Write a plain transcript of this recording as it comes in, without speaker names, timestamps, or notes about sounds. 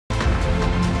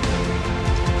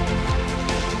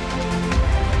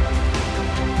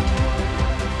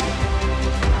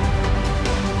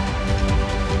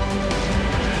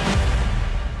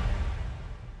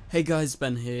Hey guys,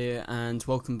 Ben here, and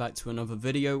welcome back to another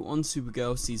video on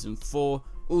Supergirl Season 4.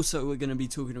 Also, we're going to be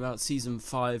talking about Season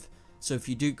 5, so if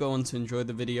you do go on to enjoy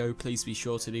the video, please be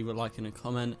sure to leave a like and a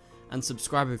comment, and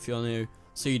subscribe if you're new,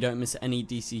 so you don't miss any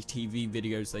DC TV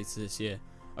videos later this year.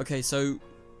 Okay, so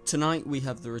tonight we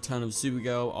have the return of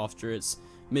Supergirl after its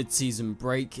mid-season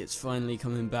break. It's finally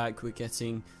coming back. We're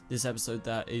getting this episode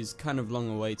that is kind of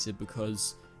long awaited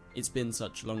because it's been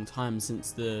such a long time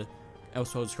since the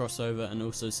Elseworlds crossover and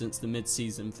also since the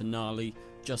mid-season finale,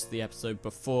 just the episode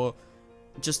before.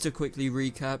 Just to quickly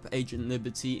recap, Agent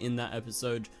Liberty in that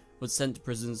episode was sent to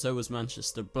prison, so was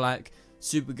Manchester Black.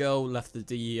 Supergirl left the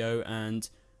DEO, and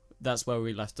that's where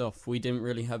we left off. We didn't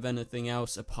really have anything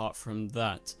else apart from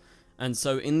that. And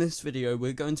so in this video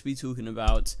we're going to be talking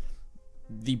about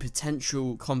the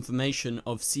potential confirmation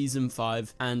of Season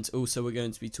 5, and also we're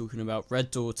going to be talking about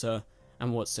Red Daughter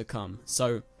and what's to come.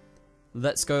 So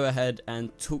let's go ahead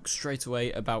and talk straight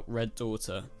away about Red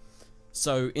Daughter.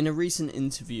 So in a recent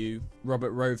interview,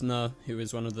 Robert Rovner, who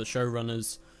is one of the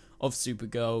showrunners of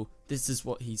Supergirl, this is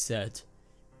what he said.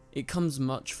 It comes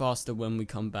much faster when we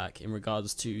come back in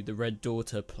regards to the Red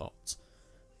Daughter plot.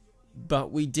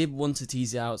 But we did want to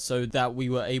tease it out so that we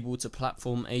were able to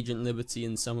platform Agent Liberty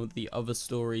and some of the other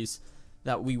stories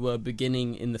that we were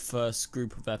beginning in the first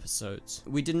group of episodes.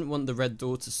 We didn't want the Red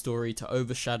Daughter story to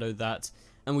overshadow that,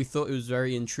 and we thought it was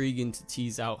very intriguing to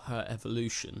tease out her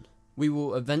evolution. We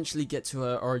will eventually get to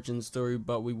her origin story,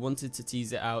 but we wanted to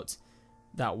tease it out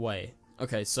that way.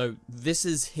 Okay, so this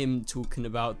is him talking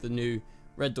about the new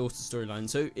Red Daughter storyline.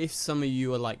 So if some of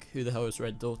you are like, who the hell is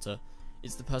Red Daughter?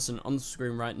 It's the person on the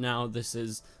screen right now. This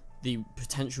is the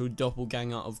potential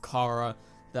doppelganger of Kara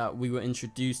that we were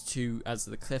introduced to as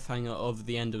the cliffhanger of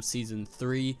the end of Season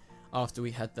 3, after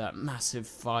we had that massive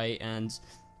fight and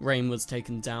Rain was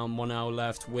taken down, Mon-El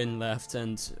left, Winn left,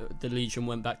 and the Legion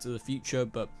went back to the future,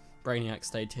 but Brainiac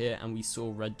stayed here, and we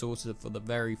saw Red Daughter for the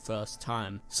very first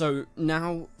time. So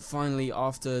now, finally,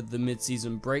 after the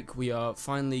mid-season break, we are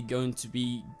finally going to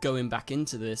be going back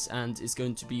into this, and it's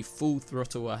going to be full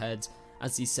throttle ahead.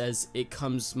 As he says, it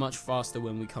comes much faster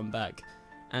when we come back.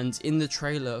 And in the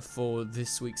trailer for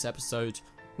this week's episode,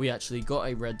 we actually got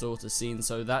a Red Daughter scene,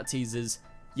 so that teases,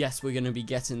 yes, we're going to be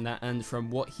getting that, and from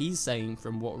what he's saying,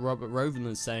 from what Robert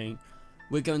Rovner is saying,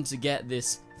 we're going to get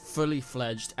this fully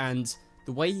fledged. And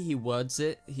the way he words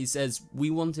it, he says, we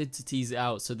wanted to tease it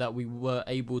out so that we were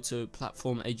able to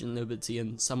platform Agent Liberty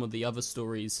and some of the other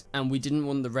stories, and we didn't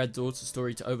want the Red Daughter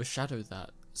story to overshadow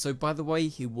that. So by the way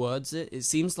he words it, it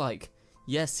seems like,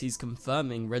 yes, he's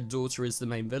confirming Red Daughter is the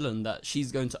main villain, that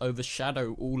she's going to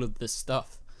overshadow all of this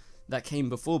stuff that came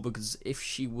before, because if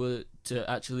she were to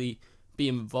actually be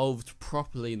involved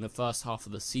properly in the first half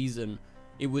of the season,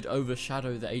 it would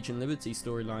overshadow the Agent Liberty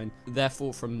storyline.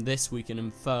 Therefore, from this we can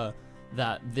infer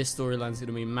that this storyline is going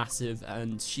to be massive,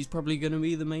 and she's probably going to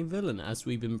be the main villain, as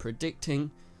we've been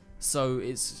predicting. So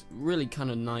it's really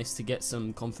kind of nice to get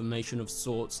some confirmation of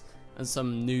sorts and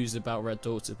some news about Red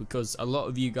Daughter, because a lot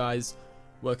of you guys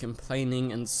were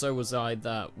complaining, and so was I,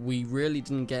 that we really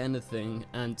didn't get anything,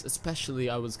 and especially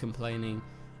I was complaining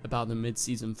about the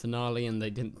mid-season finale, and they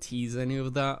didn't tease any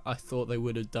of that. I thought they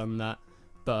would have done that,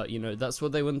 but you know, that's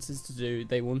what they wanted to do.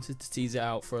 They wanted to tease it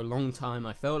out for a long time.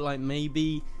 I felt like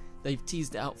maybe they've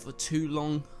teased it out for too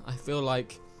long. I feel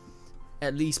like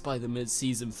at least by the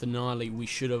mid-season finale we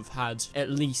should have had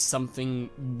at least something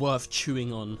worth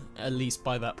chewing on, at least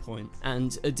by that point.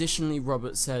 And additionally,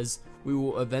 Robert says we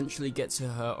will eventually get to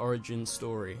her origin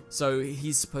story. So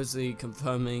he's supposedly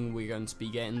confirming we're going to be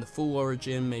getting the full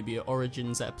origin, maybe an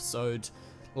Origins episode,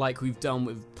 like we've done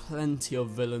with plenty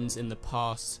of villains in the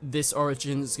past. This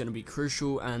origin is going to be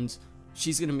crucial, and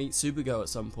she's going to meet Supergirl at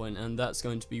some point, and that's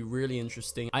going to be really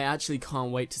interesting. I actually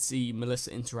can't wait to see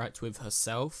Melissa interact with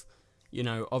herself. You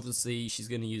know, obviously she's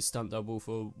going to use stunt double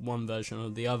for one version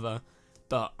or the other,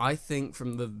 but I think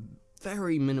from the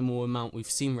very minimal amount we've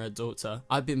seen Red Daughter,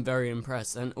 I've been very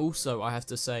impressed. And also, I have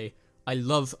to say, I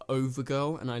love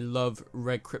Overgirl and I love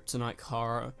Red Kryptonite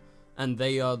Kara, and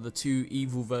they are the two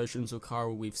evil versions of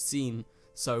Kara we've seen.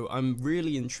 So I'm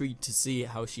really intrigued to see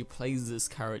how she plays this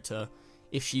character,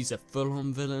 if she's a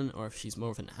full-on villain or if she's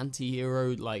more of an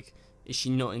anti-hero. Like, is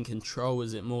she not in control?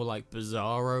 Is it more like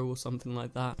Bizarro or something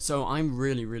like that? So I'm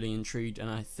really intrigued, and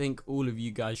I think all of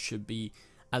you guys should be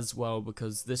as well,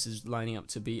 because this is lining up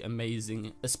to be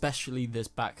amazing, especially this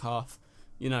back half.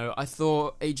 You know, I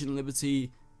thought Agent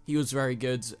Liberty, he was very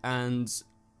good, and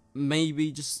maybe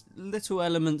just little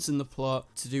elements in the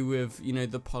plot to do with, you know,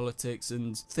 the politics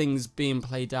and things being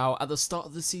played out at the start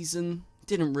of the season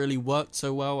didn't really work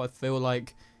so well. I feel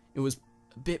like it was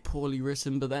a bit poorly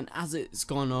written, but then as it's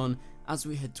gone on, as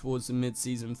we head towards the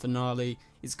mid-season finale,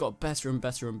 it's got better and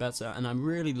better and better, and I'm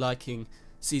really liking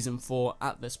season 4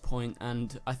 at this point,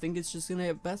 and I think it's just gonna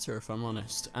get better if I'm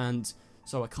honest, and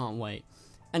so I can't wait.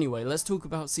 Anyway, let's talk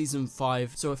about season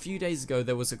 5. So a few days ago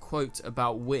there was a quote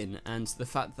about Winn and the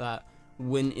fact that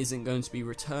Winn isn't going to be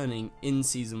returning in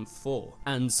season 4,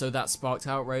 and so that sparked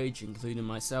outrage, including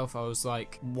myself. I was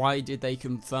like, why did they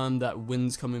confirm that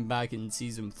Winn's coming back in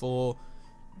season 4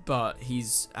 but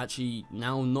he's actually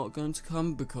now not going to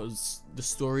come because the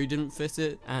story didn't fit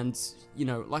it? And you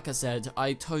know, like I said,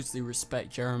 I totally respect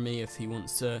Jeremy if he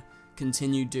wants to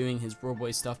continue doing his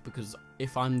Broadway stuff, because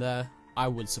if I'm there I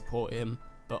would support him,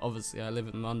 but obviously I live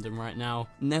in London right now.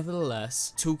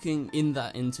 Nevertheless, talking in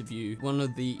that interview, one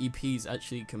of the EPs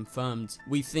actually confirmed,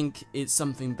 we think it's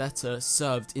something better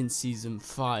served in season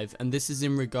 5, and this is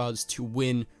in regards to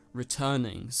Winn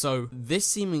returning. So this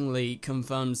seemingly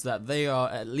confirms that they are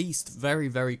at least very,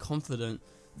 very confident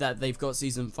that they've got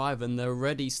season 5, and they're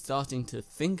already starting to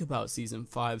think about season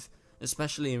 5,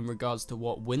 especially in regards to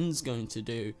what Winn's going to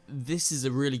do. This is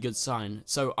a really good sign.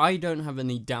 So I don't have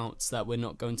any doubts that we're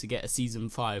not going to get a season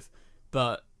 5,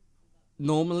 but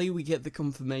normally we get the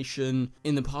confirmation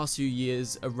in the past few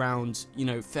years around, you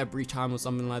know, February time or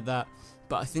something like that,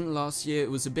 but I think last year it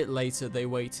was a bit later. They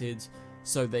waited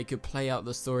so they could play out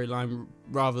the storyline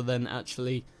rather than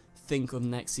actually think of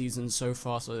next season so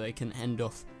far, so they can end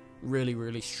off really,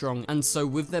 really strong. And so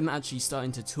with them actually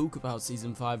starting to talk about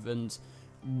season 5 and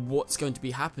what's going to be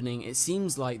happening, it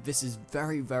seems like this is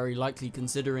very, very likely,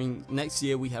 considering next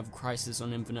year we have Crisis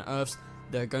on Infinite Earths.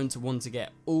 They're going to want to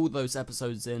get all those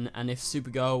episodes in, and if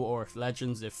Supergirl or if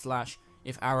Legends, if Flash,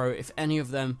 if Arrow, if any of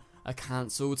them are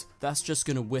cancelled, that's just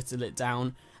going to whittle it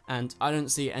down, and I don't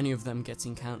see any of them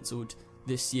getting cancelled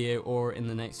this year or in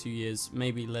the next few years.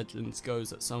 Maybe Legends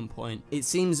goes at some point. It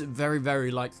seems very,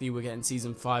 very likely we're getting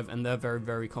season 5, and they're very,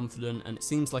 very confident, and it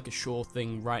seems like a sure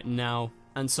thing right now.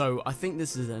 And so I think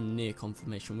this is a near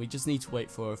confirmation. We just need to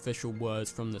wait for official words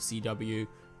from the CW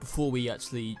before we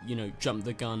actually, you know, jump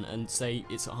the gun and say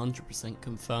it's 100%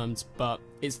 confirmed, but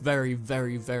it's very,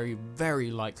 very, very, very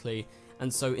likely.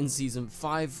 And so in season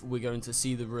 5 we're going to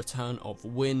see the return of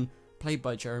Winn, played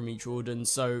by Jeremy Jordan.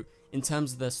 So in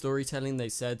terms of their storytelling, they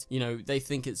said, you know, they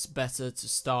think it's better to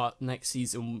start next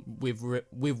season with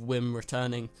Winn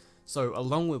returning. So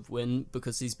along with Winn,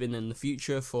 because he's been in the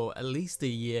future for at least a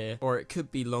year, or it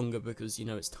could be longer because, you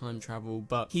know, it's time travel,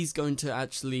 but he's going to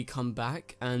actually come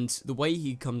back, and the way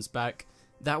he comes back,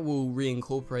 that will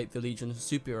reincorporate the Legion of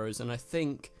Superheroes. And I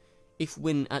think if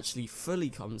Winn actually fully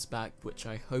comes back, which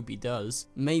I hope he does,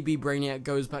 maybe Brainiac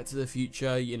goes back to the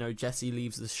future, you know, Jesse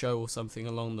leaves the show or something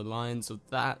along the lines of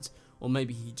that, or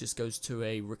maybe he just goes to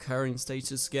a recurring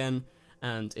status again.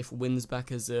 And if Winn's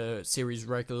back as a series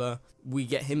regular, we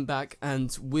get him back,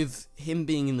 and with him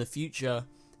being in the future,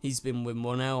 he's been with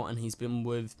Mon-El and he's been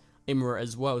with Imra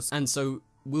as well. And so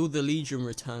will the Legion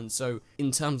return? So in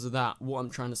terms of that, what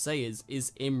I'm trying to say is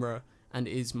Imra and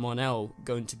is Mon-El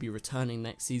going to be returning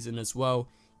next season as well,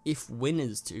 if Winn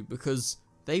is to? Because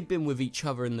they've been with each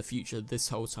other in the future this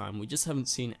whole time, we just haven't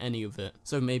seen any of it.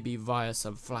 So maybe via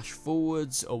some flash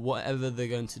forwards or whatever they're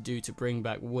going to do to bring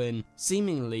back Winn,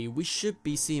 seemingly we should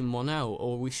be seeing Mon-El,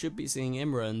 or we should be seeing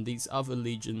Imra and these other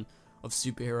Legion of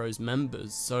Superheroes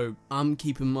members. So I'm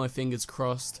keeping my fingers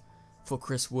crossed for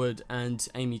Chris Wood and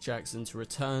Amy Jackson to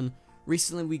return.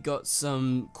 Recently we got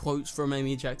some quotes from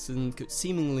Amy Jackson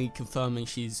seemingly confirming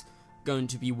she's going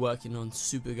to be working on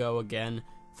Supergirl again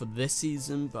for this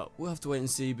season, but we'll have to wait and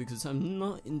see, because I'm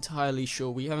not entirely sure.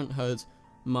 We haven't heard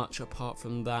much apart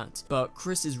from that. But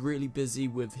Chris is really busy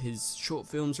with his short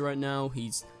films right now.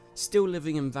 He's still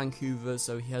living in Vancouver,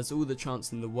 so he has all the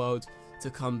chance in the world to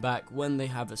come back when they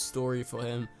have a story for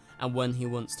him and when he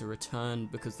wants to return,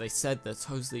 because they said they're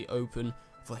totally open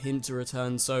for him to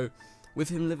return. So with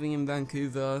him living in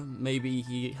Vancouver, maybe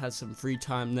he has some free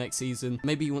time next season.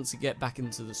 Maybe he wants to get back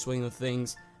into the swing of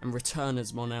things and return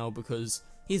as Mon-El, because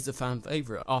he's the fan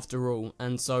favourite after all.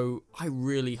 And so I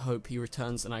really hope he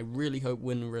returns, and I really hope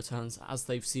Winn returns, as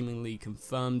they've seemingly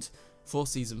confirmed for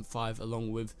season 5,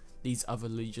 along with these other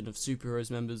Legion of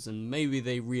Superheroes members, and maybe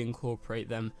they reincorporate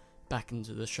them back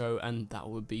into the show, and that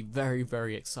would be very,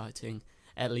 very exciting,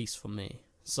 at least for me.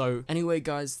 So anyway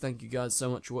guys, thank you guys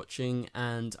so much for watching,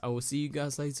 and I will see you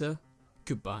guys later.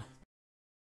 Goodbye.